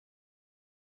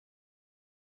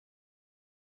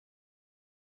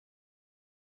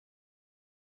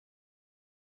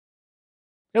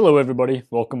Hello everybody,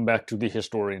 welcome back to the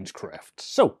Historian's Craft.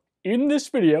 So, in this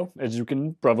video, as you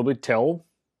can probably tell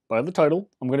by the title,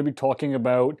 I'm going to be talking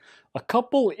about a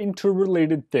couple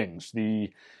interrelated things.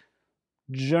 The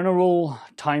general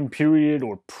time period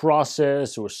or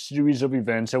process or series of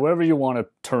events, however you want to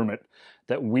term it,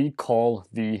 that we call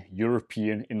the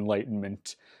European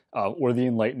Enlightenment, or the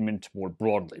Enlightenment more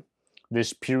broadly.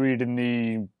 This period in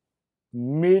the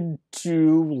mid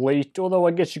to late, although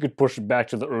I guess you could push it back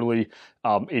to the early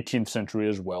 18th century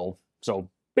as well. So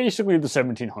basically the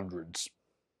 1700s.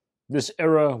 This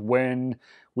era when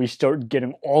we start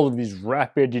getting all of these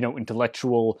rapid,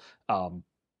 intellectual,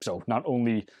 so not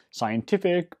only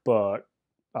scientific, but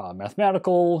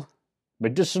mathematical,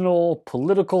 medicinal,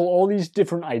 political, all these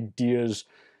different ideas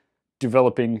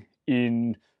developing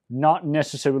in not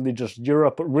necessarily just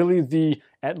Europe, but really the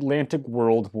Atlantic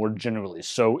world more generally.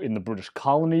 So in the British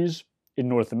colonies in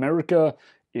North America,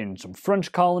 in some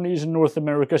French colonies in North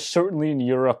America, certainly in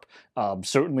Europe,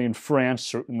 certainly in France,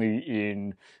 certainly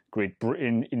in Great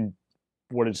Britain, in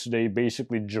what is today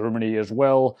basically Germany as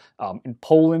well. In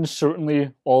Poland,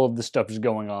 certainly all of this stuff is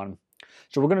going on.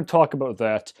 So we're going to talk about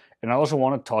that, and I also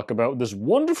want to talk about this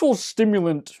wonderful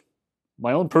stimulant,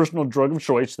 my own personal drug of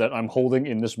choice that I'm holding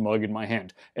in this mug in my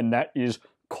hand, and that is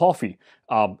coffee,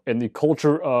 and the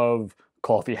culture of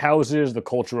coffee houses, the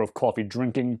culture of coffee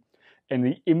drinking, and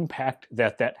the impact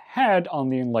that that had on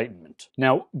the Enlightenment.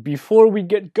 Now, before we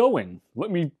get going,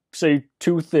 let me say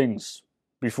two things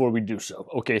before we do so.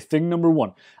 Okay, thing number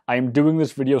one, I am doing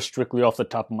this video strictly off the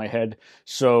top of my head,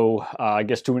 so I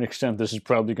guess to an extent this is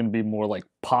probably going to be more like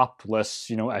pop, less,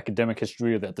 academic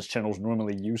history that this channel is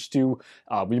normally used to.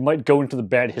 We might go into the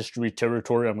bad history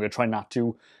territory. I'm going to try not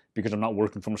to, because I'm not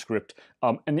working from a script.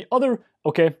 And the other,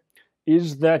 okay,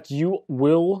 is that you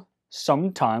will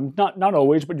sometimes, not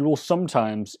always, but you will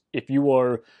sometimes, if you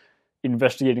are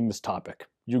investigating this topic,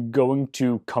 you're going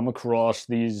to come across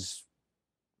these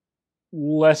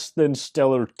less than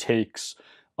stellar takes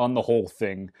on the whole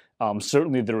thing.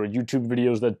 Certainly there are YouTube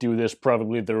videos that do this.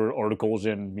 Probably there are articles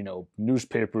in,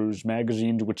 newspapers,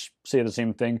 magazines, which say the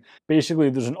same thing. Basically,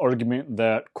 there's an argument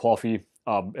that coffee,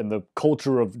 and the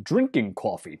culture of drinking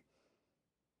coffee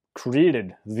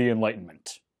created the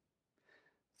Enlightenment.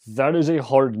 That is a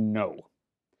hard no.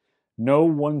 No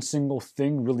one single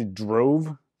thing really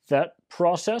drove that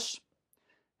process.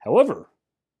 However,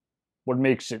 what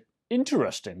makes it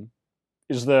interesting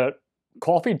is that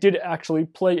coffee did actually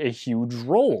play a huge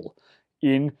role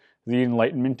in the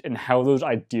Enlightenment and how those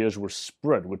ideas were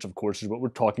spread, which of course is what we're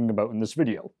talking about in this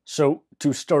video. So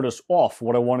to start us off,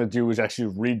 what I want to do is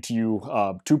actually read to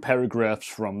you two paragraphs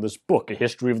from this book, A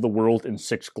History of the World in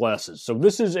Six Glasses. So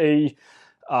this is a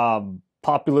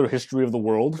popular history of the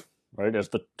world, right, as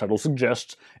the title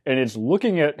suggests, and it's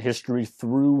looking at history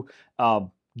through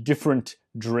different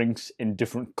drinks and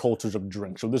different cultures of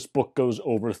drink. So this book goes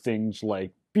over things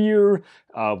like beer,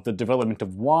 the development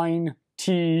of wine,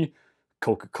 tea,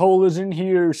 Coca-Cola's in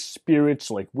here,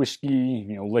 spirits like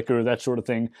whiskey, liquor, that sort of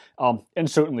thing, and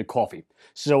certainly coffee.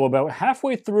 So about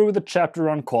halfway through the chapter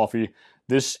on coffee,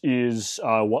 this is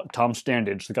what Tom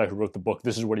Standage, the guy who wrote the book,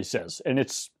 this is what he says, and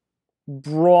it's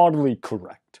broadly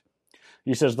correct.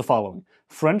 He says the following: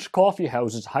 French coffee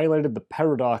houses highlighted the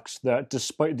paradox that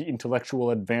despite the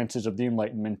intellectual advances of the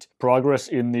Enlightenment, progress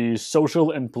in the social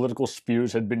and political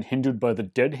spheres had been hindered by the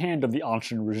dead hand of the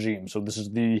ancient regime. So this is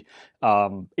the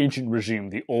ancient regime,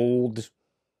 the old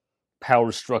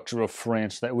power structure of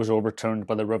France that was overturned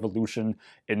by the revolution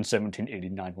in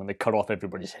 1789 when they cut off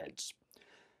everybody's heads.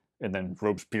 And then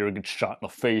Robespierre gets shot in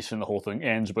the face and the whole thing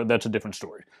ends, but that's a different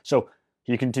story. So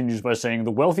he continues by saying,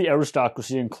 the wealthy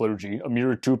aristocracy and clergy, a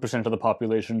mere 2% of the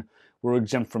population, were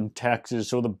exempt from taxes,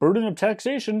 so the burden of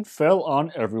taxation fell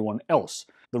on everyone else.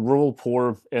 The rural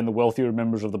poor and the wealthier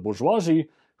members of the bourgeoisie,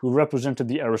 who represented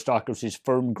the aristocracy's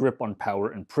firm grip on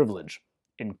power and privilege.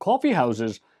 In coffee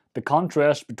houses, the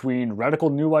contrast between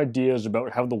radical new ideas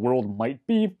about how the world might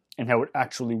be and how it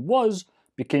actually was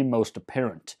became most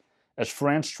apparent. As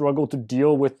France struggled to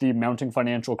deal with the mounting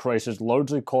financial crisis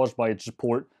largely caused by its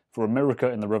support for America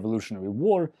in the Revolutionary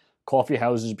War, coffee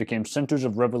houses became centers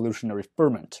of revolutionary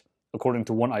ferment. According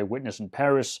to one eyewitness in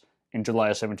Paris in July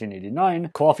of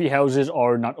 1789, coffee houses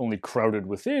are not only crowded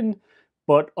within,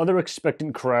 but other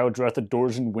expectant crowds are at the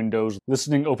doors and windows,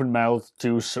 listening open-mouthed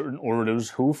to certain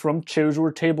orators who, from chairs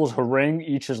or tables, harangue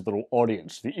each his little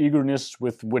audience. The eagerness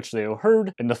with which they are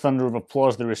heard, and the thunder of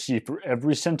applause they receive for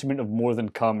every sentiment of more than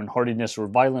common heartiness or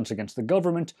violence against the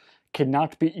government,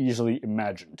 cannot be easily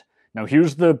imagined. Now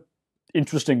here's the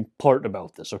interesting part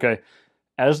about this, okay?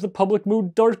 As the public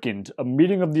mood darkened, a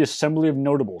meeting of the Assembly of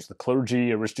Notables, the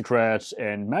clergy, aristocrats,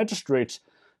 and magistrates,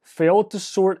 failed to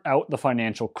sort out the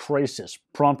financial crisis,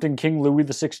 prompting King Louis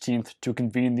XVI to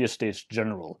convene the Estates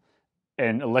General,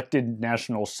 an elected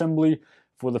National Assembly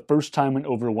for the first time in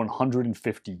over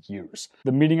 150 years.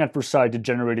 The meeting at Versailles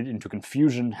degenerated into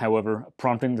confusion, however,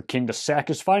 prompting the king to sack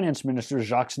his finance minister,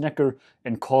 Jacques Necker,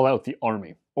 and call out the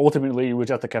army. Ultimately, it was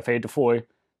at the Café de Foy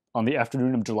on the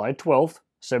afternoon of July 12th,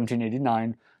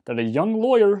 1789, that a young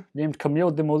lawyer named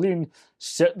Camille Desmoulins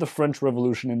set the French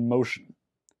Revolution in motion.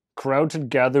 Crowds had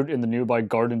gathered in the nearby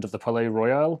gardens of the Palais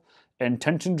Royal, and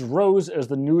tensions rose as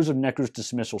the news of Necker's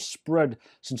dismissal spread,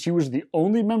 since he was the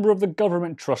only member of the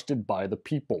government trusted by the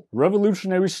people.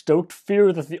 Revolutionaries stoked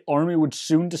fear that the army would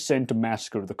soon descend to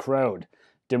massacre the crowd.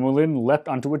 Desmoulins leapt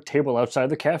onto a table outside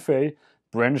the café,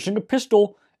 brandishing a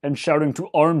pistol and shouting to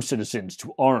arms, citizens,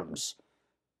 to arms.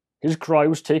 His cry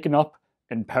was taken up,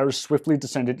 and Paris swiftly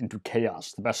descended into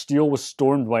chaos. The Bastille was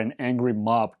stormed by an angry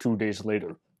mob 2 days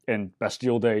later, and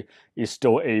Bastille Day is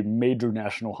still a major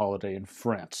national holiday in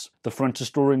France. The French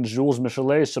historian Jules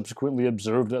Michelet subsequently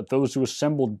observed that those who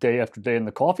assembled day after day in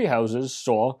the coffee houses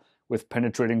saw, with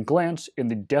penetrating glance, in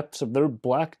the depths of their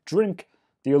black drink,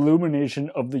 the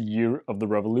illumination of the year of the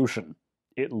Revolution.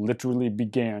 It literally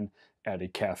began at a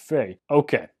cafe.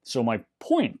 Okay, so my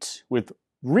point with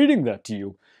reading that to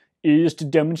you is to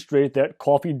demonstrate that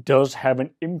coffee does have an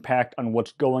impact on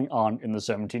what's going on in the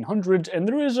 1700s, and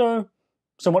there is a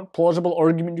somewhat plausible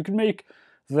argument you can make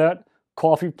that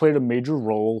coffee played a major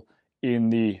role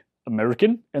in the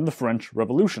American and the French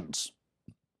revolutions.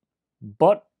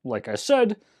 But, like I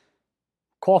said,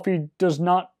 coffee does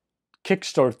not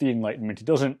kickstart the Enlightenment. It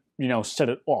doesn't, set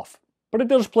it off. But it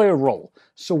does play a role.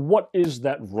 So what is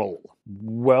that role?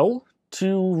 Well,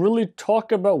 to really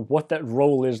talk about what that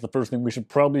role is, the first thing we should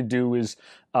probably do is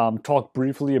talk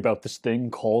briefly about this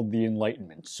thing called the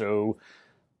Enlightenment. So,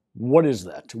 what is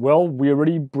that? Well, we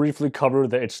already briefly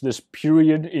covered that it's this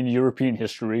period in European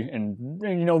history, and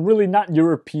really not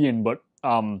European, but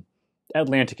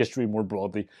Atlantic history more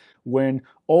broadly, when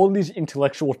all of these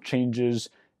intellectual changes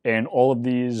and all of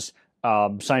these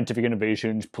scientific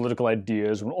innovations, political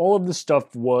ideas, when all of this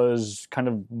stuff was kind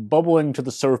of bubbling to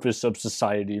the surface of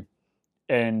society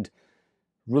and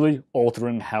really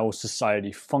altering how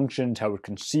society functions, how it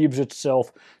conceives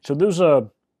itself. So there's a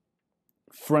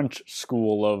French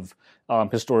school of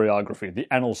historiography, the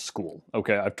Annals school.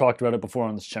 Okay, I've talked about it before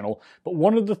on this channel, but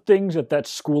one of the things that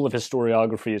school of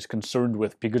historiography is concerned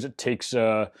with, because it takes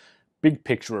a big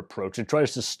picture approach, it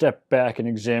tries to step back and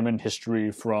examine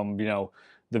history from,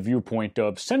 the viewpoint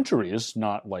of centuries,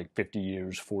 not like 50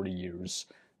 years, 40 years.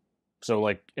 So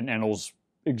like an Annals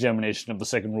examination of the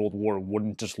Second World War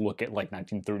wouldn't just look at like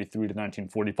 1933 to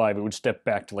 1945, it would step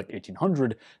back to like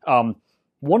 1800.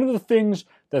 One of the things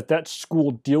that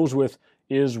school deals with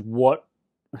is what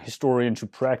historians who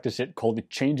practice it call the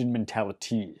change in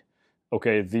mentality.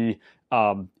 Okay, the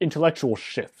intellectual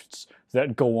shifts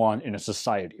that go on in a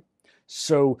society.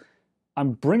 So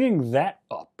I'm bringing that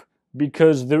up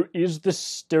because there is this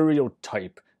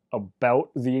stereotype about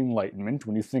the Enlightenment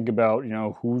when you think about,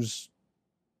 who's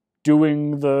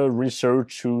doing the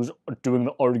research, who's doing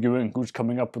the arguing, who's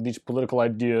coming up with these political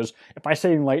ideas. If I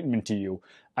say Enlightenment to you,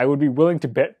 I would be willing to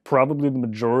bet probably the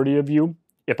majority of you,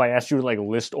 if I asked you to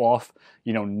list off,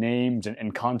 names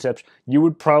and concepts, you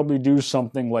would probably do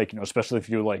something like, especially if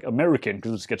you're American,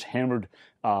 because this gets hammered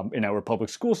in our public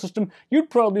school system, you'd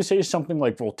probably say something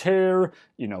like Voltaire,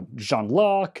 Jean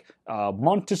Locke,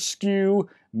 Montesquieu.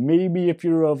 Maybe if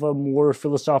you're of a more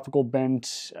philosophical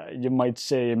bent, you might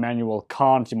say Immanuel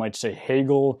Kant, you might say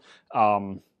Hegel.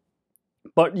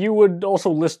 But you would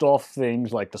also list off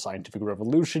things like the scientific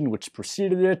revolution, which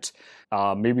preceded it,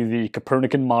 maybe the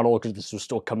Copernican model, because this was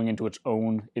still coming into its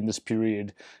own in this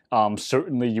period.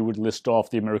 Certainly you would list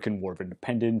off the American War of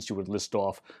Independence, you would list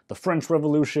off the French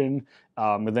Revolution,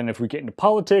 and then if we get into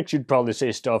politics, you'd probably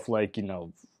say stuff like,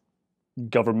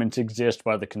 governments exist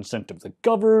by the consent of the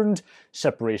governed,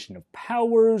 separation of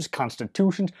powers,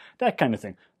 constitutions, that kind of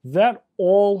thing. That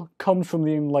all comes from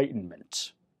the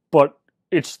Enlightenment. But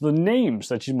it's the names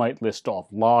that you might list off,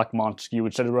 Locke, Montesquieu,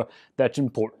 etc., that's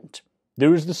important.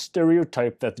 There is the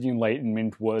stereotype that the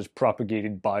Enlightenment was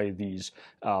propagated by these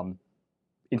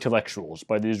intellectuals,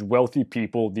 by these wealthy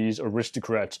people, these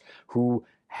aristocrats who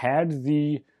had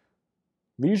the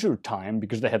leisure time,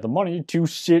 because they had the money, to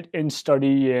sit and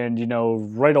study and,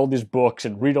 write all these books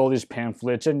and read all these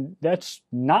pamphlets, and that's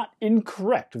not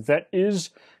incorrect. That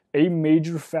is a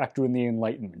major factor in the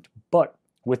Enlightenment. But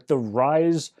with the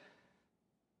rise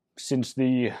since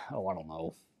the,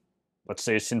 let's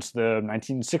say since the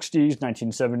 1960s,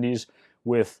 1970s,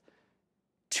 with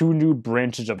two new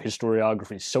branches of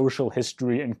historiography, social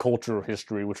history and cultural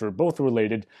history, which are both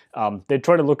related. They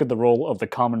try to look at the role of the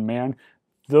common man.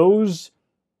 Those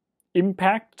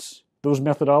impacts, those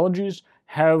methodologies,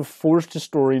 have forced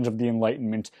historians of the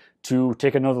Enlightenment to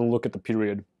take another look at the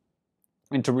period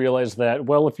and to realize that,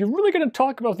 well, if you're really going to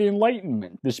talk about the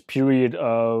Enlightenment, this period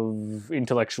of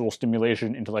intellectual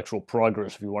stimulation, intellectual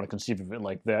progress, if you want to conceive of it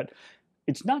like that,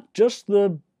 it's not just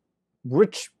the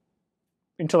rich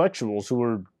intellectuals who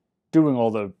are doing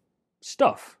all the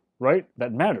stuff, right?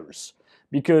 That matters.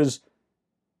 Because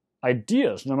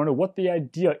ideas, no matter what the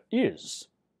idea is,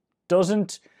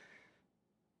 doesn't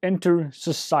enter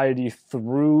society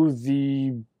through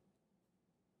the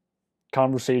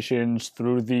conversations,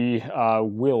 through the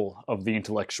will of the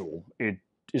intellectual. It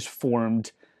is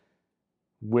formed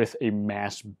with a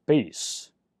mass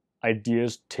base.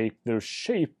 Ideas take their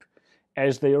shape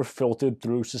as they are filtered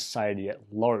through society at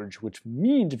large, which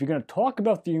means if you're going to talk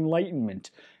about the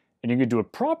Enlightenment and you're going to do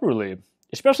it properly,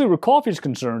 especially where coffee is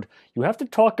concerned, you have to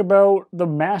talk about the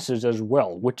masses as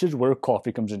well, which is where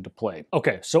coffee comes into play.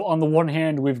 Okay, so on the one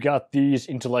hand, we've got these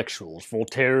intellectuals,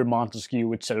 Voltaire,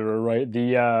 Montesquieu, etc., right?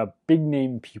 The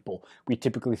big-name people we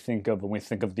typically think of when we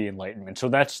think of the Enlightenment. So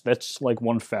that's like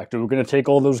one factor. We're going to take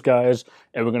all those guys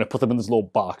and we're going to put them in this little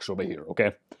box over here,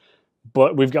 okay?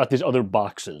 But we've got these other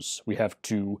boxes we have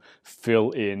to fill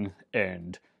in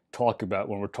and talk about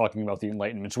when we're talking about the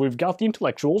Enlightenment. So we've got the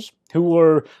intellectuals who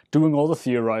are doing all the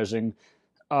theorizing,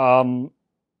 and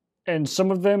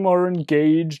some of them are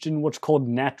engaged in what's called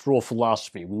natural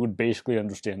philosophy. We would basically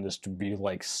understand this to be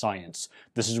like science.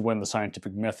 This is when the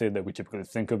scientific method that we typically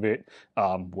think of it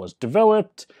was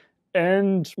developed,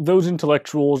 and those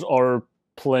intellectuals are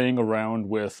playing around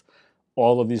with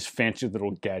all of these fancy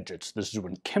little gadgets. This is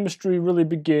when chemistry really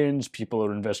begins. People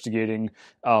are investigating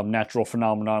natural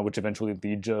phenomena, which eventually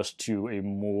leads us to a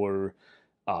more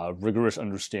rigorous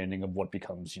understanding of what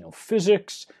becomes,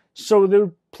 physics. So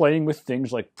they're playing with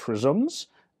things like prisms,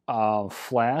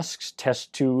 flasks,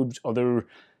 test tubes, other,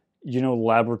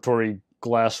 laboratory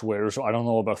glassware. So I don't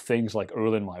know about things like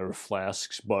Erlenmeyer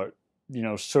flasks, but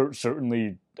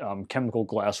certainly chemical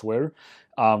glassware.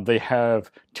 They have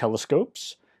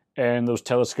telescopes. And those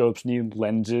telescopes need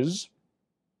lenses,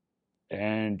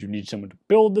 and you need someone to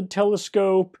build the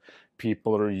telescope.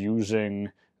 People are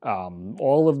using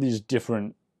all of these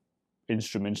different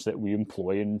instruments that we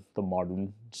employ in the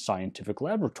modern scientific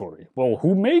laboratory. Well,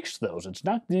 who makes those? It's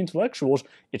not the intellectuals,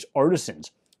 it's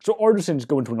artisans. So artisans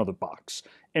go into another box.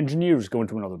 Engineers go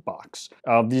into another box.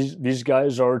 These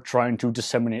guys are trying to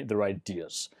disseminate their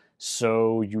ideas.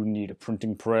 So you need a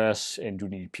printing press, and you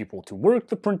need people to work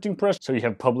the printing press. So you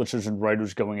have publishers and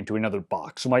writers going into another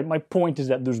box. So my point is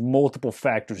that there's multiple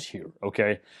factors here,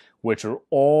 okay, which are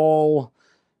all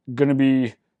going to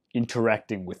be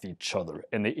interacting with each other.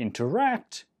 And they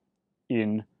interact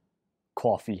in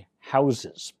coffee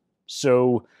houses.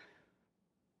 So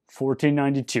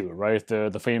 1492, right?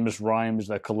 The famous rhyme is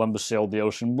that Columbus sailed the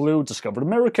ocean blue, discovered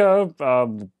America.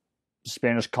 The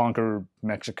Spanish conquer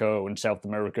Mexico and South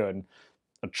America and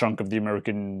a chunk of the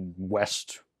American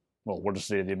West. Well, what to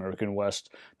say, the American West.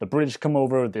 The British come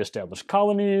over, they establish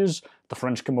colonies. The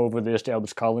French come over, they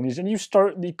establish colonies. And you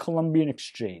start the Columbian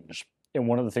Exchange. And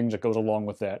one of the things that goes along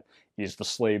with that is the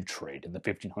slave trade in the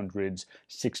 1500s,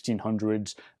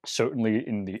 1600s, certainly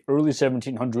in the early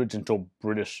 1700s until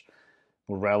British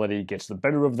morality gets the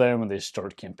better of them and they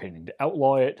start campaigning to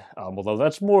outlaw it, although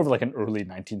that's more of like an early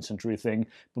 19th century thing.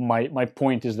 But my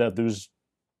point is that there's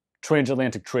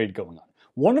transatlantic trade going on.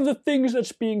 One of the things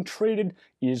that's being traded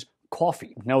is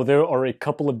coffee. Now, there are a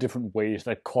couple of different ways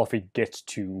that coffee gets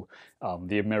to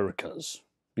the Americas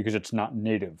because it's not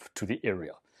native to the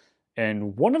area.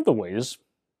 And one of the ways,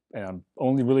 and I'm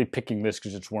only really picking this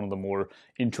because it's one of the more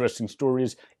interesting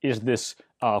stories, is this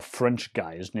French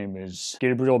guy. His name is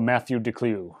Gabriel Mathieu de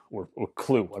Clou, or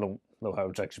Clou. I don't know how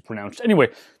it's actually pronounced. Anyway,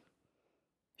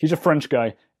 he's a French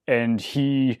guy, and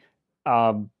he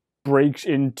breaks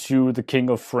into the King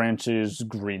of France's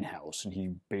greenhouse, and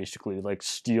he basically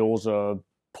steals a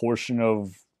portion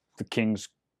of the king's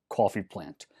coffee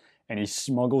plant, and he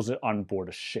smuggles it on board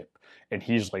a ship. And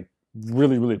he's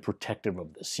really, really protective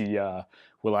of this. He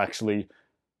will actually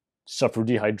suffer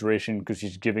dehydration because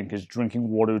he's giving his drinking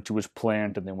water to his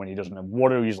plant, and then when he doesn't have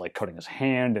water, he's cutting his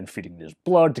hand and feeding his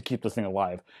blood to keep the thing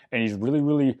alive. And he's really,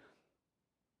 really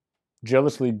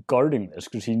jealously guarding this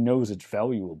because he knows it's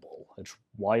valuable. It's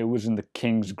why it was in the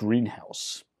king's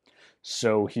greenhouse.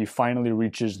 So he finally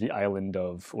reaches the island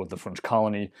or the French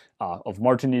colony of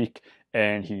Martinique,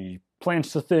 and he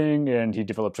plants the thing, and he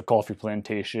develops a coffee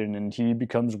plantation, and he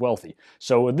becomes wealthy.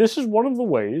 So this is one of the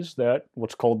ways that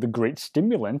what's called the Great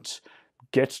Stimulant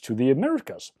gets to the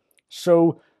Americas.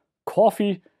 So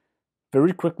coffee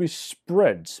very quickly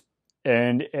spreads,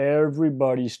 and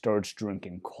everybody starts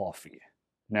drinking coffee.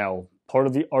 Now, part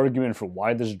of the argument for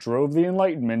why this drove the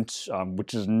Enlightenment,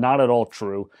 which is not at all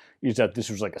true, is that this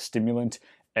was like a stimulant,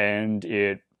 and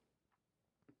it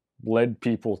led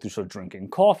people to start drinking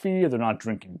coffee. They're not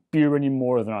drinking beer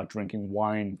anymore. They're not drinking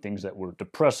wine, things that were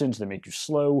depressants, that make you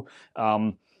slow.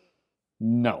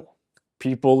 No.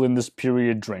 People in this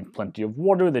period drank plenty of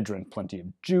water. They drank plenty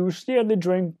of juice. Yeah, they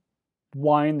drank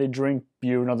wine. They drank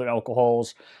beer and other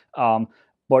alcohols.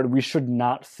 But we should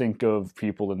not think of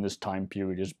people in this time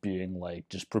period as being like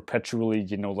just perpetually,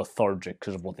 lethargic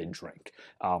because of what they drink.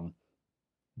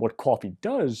 What coffee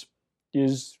does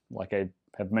is, like I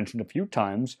have mentioned a few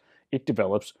times, it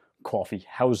develops coffee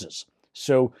houses.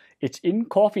 So it's in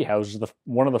coffee houses.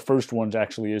 One of the first ones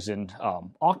actually is in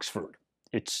Oxford.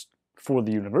 It's for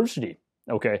the university.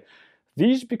 Okay,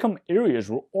 these become areas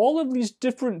where all of these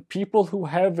different people who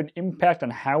have an impact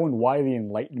on how and why the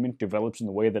Enlightenment develops in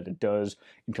the way that it does,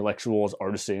 intellectuals,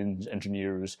 artisans,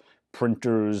 engineers,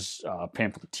 printers,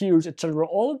 pamphleteers, etc.,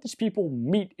 all of these people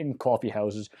meet in coffee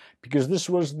houses because this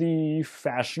was the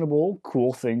fashionable,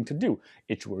 cool thing to do.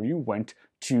 It's where you went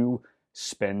to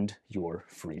spend your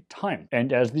free time.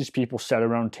 And as these people sat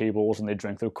around tables and they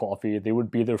drank their coffee, they would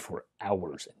be there for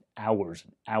hours and hours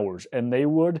and hours, and they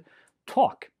would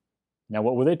talk. Now,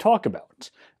 what would they talk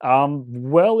about?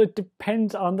 Well, it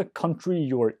depends on the country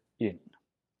you're in.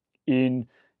 In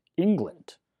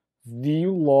England, the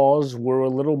laws were a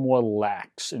little more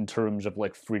lax in terms of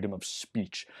like freedom of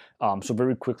speech. So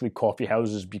very quickly, coffee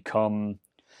houses become,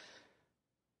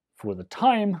 for the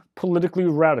time, politically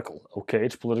radical. Okay,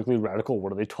 it's politically radical.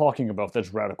 What are they talking about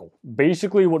that's radical?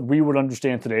 Basically, what we would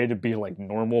understand today to be like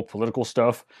normal political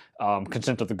stuff,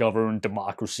 consent of the governed,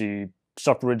 democracy,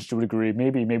 suffrage to a degree,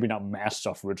 maybe not mass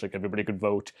suffrage, like everybody could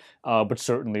vote, but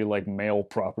certainly like male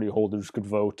property holders could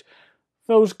vote.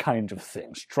 Those kinds of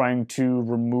things, trying to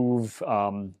remove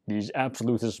these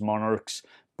absolutist monarchs,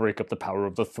 break up the power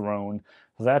of the throne.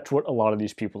 That's what a lot of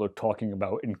these people are talking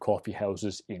about in coffee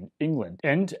houses in England.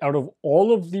 And out of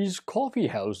all of these coffee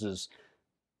houses,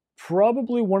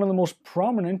 probably one of the most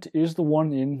prominent is the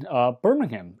one in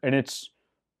Birmingham. And it's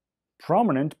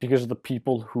prominent because of the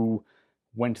people who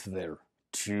went there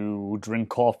to drink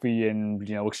coffee and,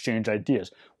 exchange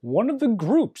ideas. One of the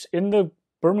groups in the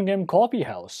Birmingham coffee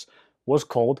house was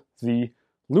called the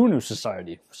Lunar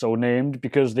Society, so named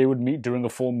because they would meet during a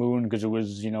full moon because it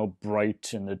was,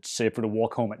 bright and it's safer to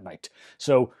walk home at night.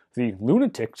 So the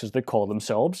lunatics, as they call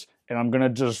themselves, and I'm going to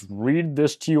just read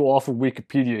this to you off of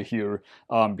Wikipedia here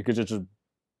because it's a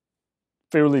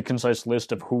fairly concise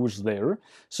list of who's there.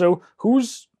 So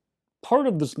who's part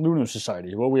of this Lunar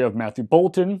Society? Well, we have Matthew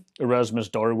Bolton, Erasmus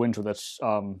Darwin, so that's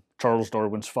Charles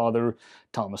Darwin's father,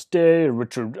 Thomas Day,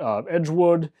 Richard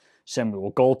Edgewood,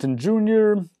 Samuel Galton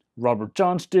Jr., Robert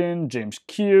Johnston, James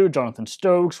Keir, Jonathan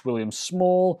Stokes, William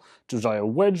Small, Josiah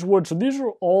Wedgwood. So these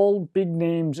are all big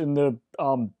names in the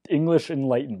English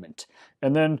Enlightenment.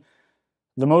 And then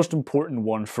the most important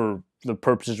one for the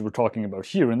purposes we're talking about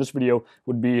here in this video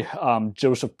would be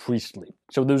Joseph Priestley.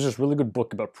 So there's this really good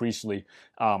book about Priestley.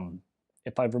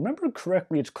 If I remember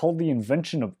correctly, it's called The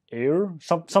Invention of Air,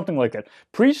 something like that.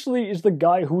 Priestley is the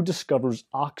guy who discovers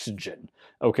oxygen,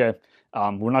 okay?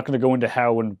 We're not going to go into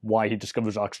how and why he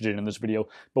discovers oxygen in this video,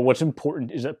 but what's important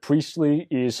is that Priestley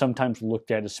is sometimes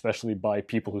looked at, especially by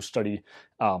people who study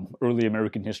early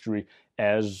American history,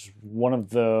 as one of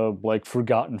the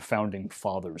forgotten founding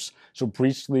fathers. So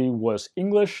Priestley was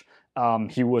English.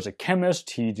 He was a chemist.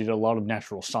 He did a lot of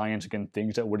natural science, again,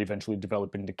 things that would eventually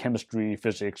develop into chemistry,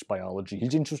 physics, biology.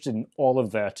 He's interested in all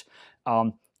of that,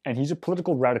 and he's a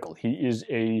political radical. He is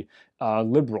a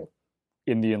liberal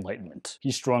in the Enlightenment.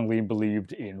 He strongly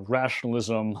believed in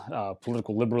rationalism,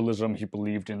 political liberalism. He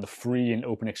believed in the free and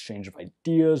open exchange of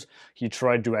ideas. He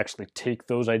tried to actually take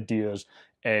those ideas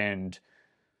and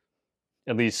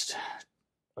at least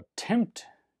attempt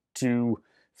to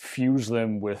fuse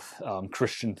them with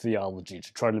Christian theology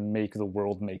to try to make the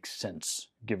world make sense,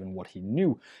 given what he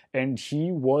knew. And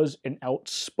he was an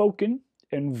outspoken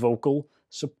and vocal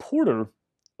supporter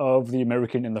of the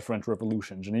American and the French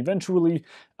revolutions. And eventually,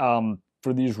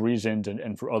 for these reasons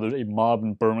and for others, a mob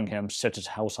in Birmingham sets his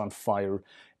house on fire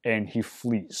and he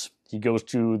flees. He goes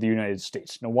to the United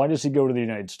States. Now, why does he go to the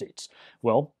United States?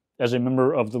 Well, as a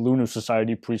member of the Lunar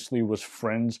Society, Priestley was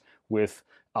friends with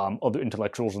other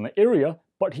intellectuals in the area,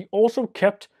 but he also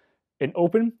kept an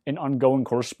open and ongoing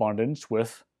correspondence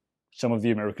with some of the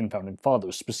American founding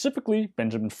fathers, specifically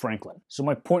Benjamin Franklin. So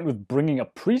my point with bringing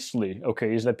up Priestley,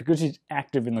 okay, is that because he's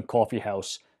active in the coffee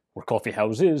house where coffee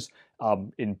house is,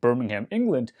 in Birmingham,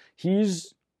 England,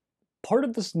 he's part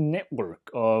of this network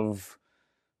of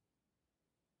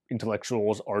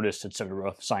intellectuals, artists,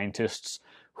 etc., scientists,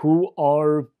 who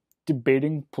are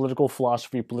debating political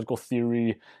philosophy, political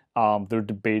theory. They're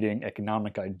debating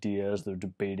economic ideas. They're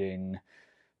debating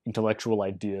intellectual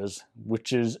ideas,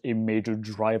 which is a major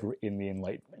driver in the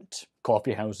Enlightenment.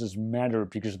 Coffee houses matter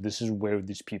because this is where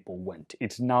these people went.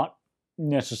 It's not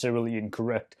necessarily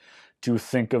incorrect to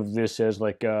think of this as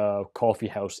like a coffee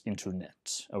house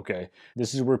internet, okay?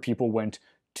 This is where people went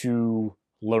to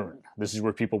learn. This is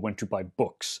where people went to buy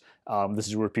books. This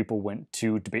is where people went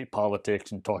to debate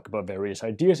politics and talk about various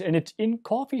ideas. And it's in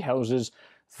coffee houses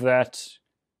that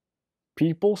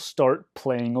people start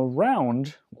playing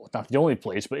around. Well, not the only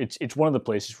place, but it's one of the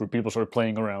places where people start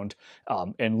playing around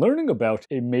and learning about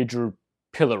a major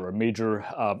pillar, a major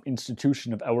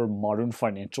institution of our modern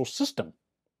financial system,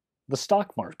 the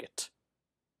stock market.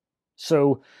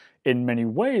 So, in many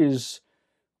ways,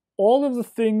 all of the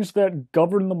things that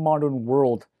govern the modern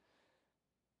world,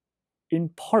 in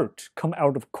part, come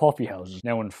out of coffee houses.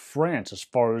 Now, in France, as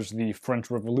far as the French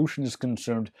Revolution is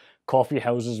concerned, coffee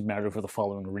houses matter for the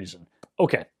following reason.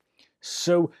 Okay,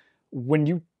 so when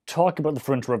you talk about the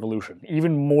French Revolution,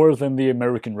 even more than the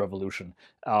American Revolution,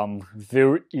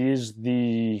 there is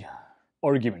the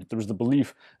argument, there's the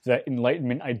belief that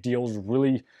Enlightenment ideals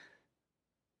really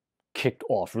kicked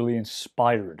off, really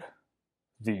inspired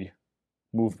the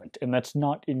movement, and that's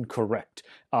not incorrect.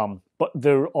 But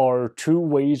there are two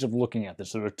ways of looking at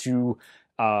this. There are two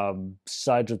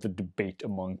sides of the debate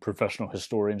among professional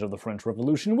historians of the French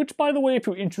Revolution, which, by the way, if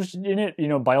you're interested in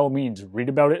it, by all means, read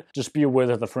about it. Just be aware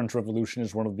that the French Revolution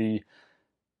is one of the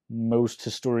most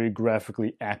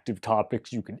historiographically active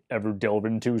topics you could ever delve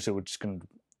into, so it's going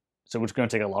to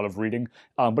take a lot of reading.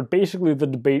 But basically the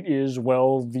debate is,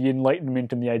 well, the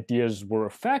Enlightenment and the ideas were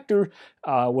a factor.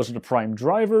 Was it a prime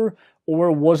driver?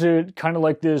 Or was it kind of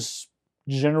like this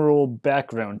general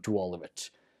background to all of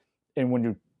it? And when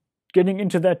you're getting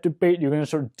into that debate, you're going to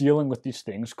start dealing with these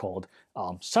things called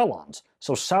salons.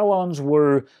 So salons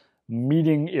were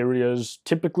meeting areas,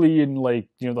 typically in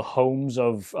the homes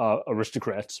of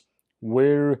aristocrats,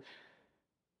 where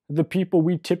the people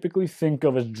we typically think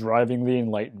of as driving the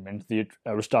Enlightenment, the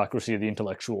aristocracy, the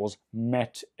intellectuals,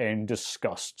 met and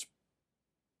discussed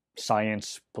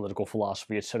science, political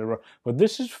philosophy, etc. But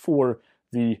this is for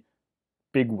the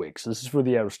bigwigs. This is for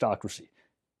the aristocracy.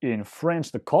 In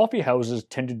France, the coffee houses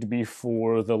tended to be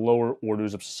for the lower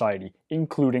orders of society,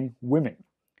 including women.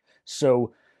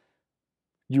 So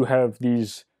you have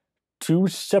these two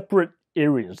separate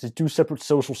areas, these two separate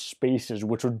social spaces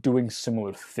which are doing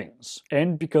similar things.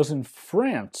 And because in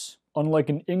France, unlike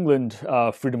in England,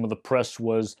 freedom of the press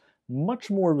was much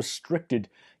more restricted,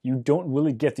 you don't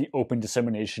really get the open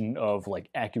dissemination of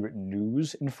accurate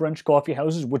news in French coffee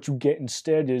houses. What you get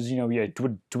instead is,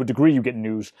 to a degree you get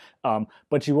news,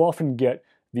 but you often get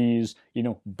these,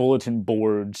 bulletin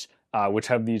boards, which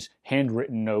have these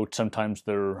handwritten notes. Sometimes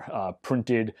they're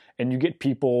printed, and you get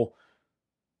people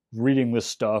reading this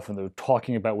stuff and they're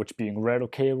talking about what's being read.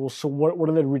 Okay, well, so what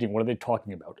are they reading? What are they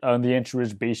talking about? And the answer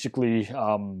is basically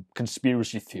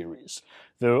conspiracy theories.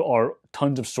 There are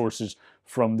tons of sources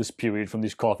from this period, from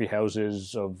these coffee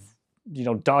houses, of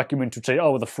documents which say,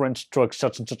 oh, the French took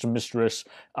such and such a mistress,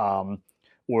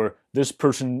 or this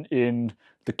person in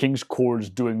the king's court is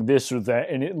doing this or that,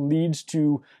 and it leads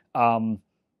to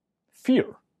fear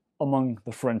among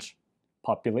the French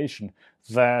population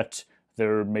that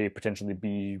there may potentially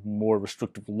be more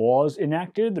restrictive laws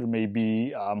enacted. There may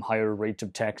be higher rates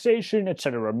of taxation,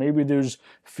 etc. Maybe there's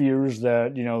fears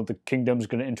that, the kingdom's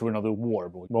going to enter another war.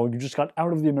 Well, you just got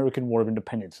out of the American War of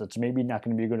Independence. That's maybe not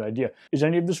going to be a good idea. Is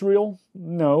any of this real?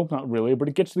 No, not really, but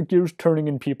it gets the gears turning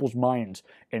in people's minds,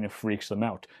 and it freaks them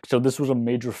out. So this was a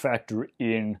major factor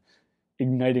in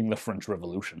igniting the French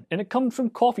Revolution, and it comes from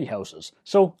coffee houses.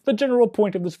 So the general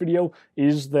point of this video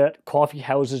is that coffee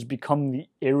houses become the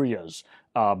areas,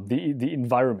 the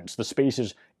environments, the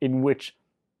spaces in which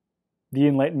the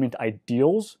Enlightenment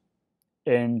ideals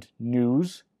and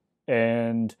news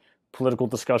and political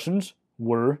discussions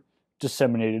were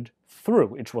disseminated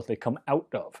through. It's what they come out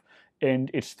of. And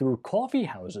it's through coffee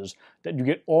houses that you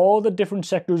get all the different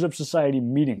sectors of society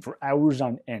meeting for hours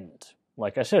on end.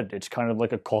 Like I said, it's kind of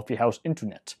like a coffee house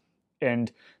internet.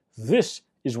 And this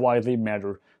is why they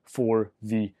matter for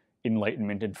the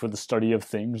Enlightenment and for the study of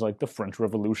things like the French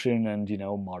Revolution and,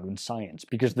 modern science.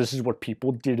 Because this is what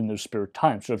people did in their spare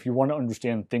time. So if you want to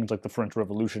understand things like the French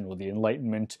Revolution or the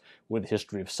Enlightenment or the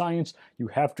history of science, you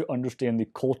have to understand the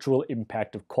cultural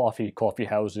impact of coffee, coffee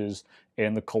houses,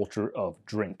 and the culture of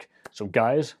drink. So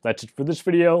guys, that's it for this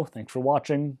video. Thanks for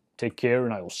watching. Take care,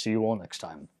 and I will see you all next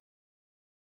time.